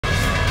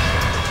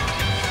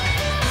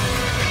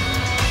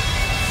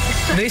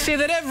They say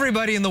that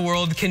everybody in the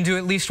world can do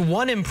at least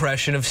one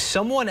impression of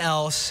someone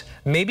else,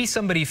 maybe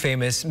somebody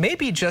famous,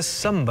 maybe just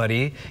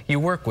somebody you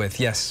work with.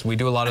 Yes, we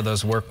do a lot of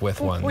those work with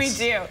ones. We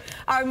do.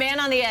 Our man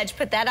on the edge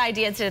put that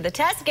idea to the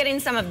test, getting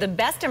some of the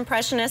best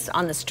impressionists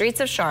on the streets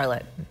of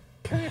Charlotte.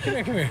 Come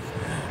here.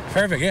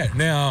 Perfect, yeah.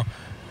 Now,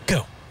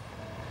 go.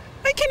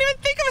 I can't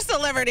even think of a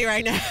celebrity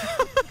right now.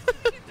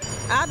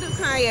 I'll do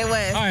Kanye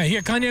West. All right,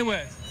 here, Kanye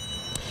West.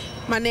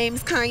 My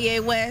name's Kanye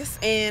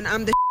West, and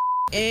I'm the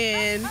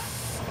and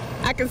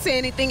I can say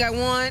anything I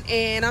want,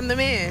 and I'm the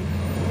man.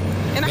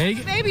 And I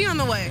have a baby on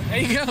the way. There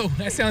you go.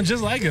 That sounds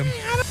just like him.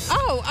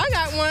 Oh, I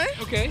got one.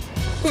 Okay.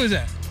 Who is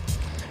that?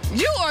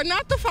 You are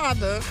not the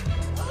father.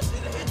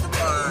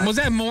 Was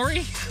that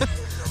Maury?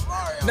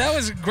 That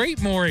was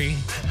great, Maury.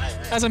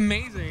 That's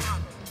amazing.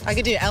 I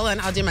could do Ellen.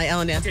 I'll do my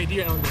Ellen dance. Okay, do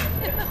your Ellen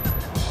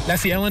dance.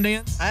 That's the Ellen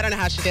dance? I don't know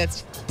how she did.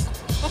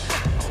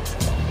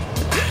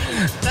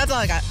 That's all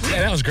I got.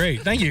 Yeah, that was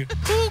great. Thank you.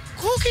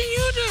 Who can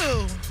you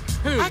do?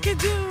 Who? I can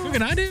do. Who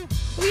can I do?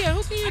 Oh, yeah,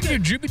 who can you I can do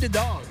Droopy the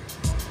dog.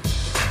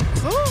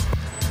 Who?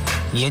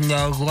 You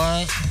know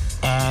what?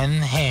 I'm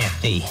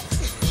happy.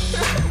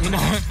 You know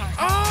what?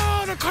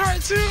 Oh, the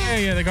cartoon.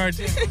 Yeah, the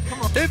cartoon.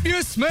 Come on. If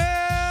you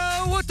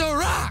smell what the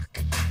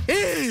Rock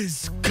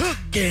is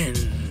cooking.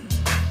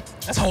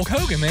 That's Hulk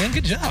Hogan, man.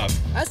 Good job.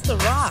 That's the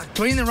Rock.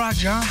 Dwayne the Rock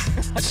Johnson.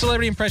 That's a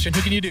celebrity impression.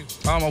 Who can you do?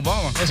 I'm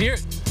Obama. Let's hear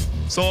it.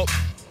 So,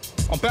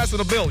 I'm passing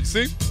a bill, you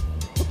see?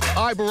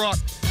 I,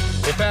 Barack,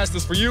 will pass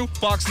this for you,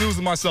 Fox News,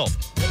 and myself.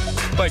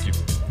 Thank you.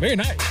 Very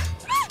nice.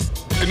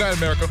 Good night,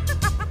 America.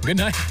 Good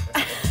night.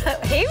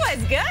 He was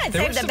good.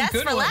 There were Saved the some best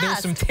good for ones. There were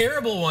last. some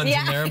terrible ones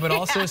in there, but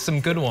also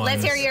some good ones.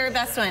 Let's hear your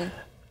best one.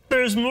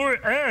 There's more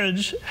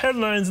edge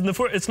headlines in the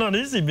fort. It's not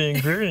easy being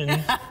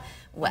green.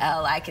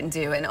 Well, I can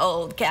do an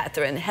old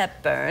Katharine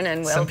Hepburn,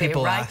 and we'll be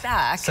right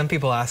back. Some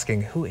people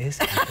asking, who is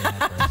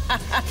Katharine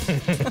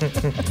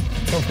Hepburn?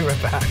 We'll be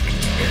right back.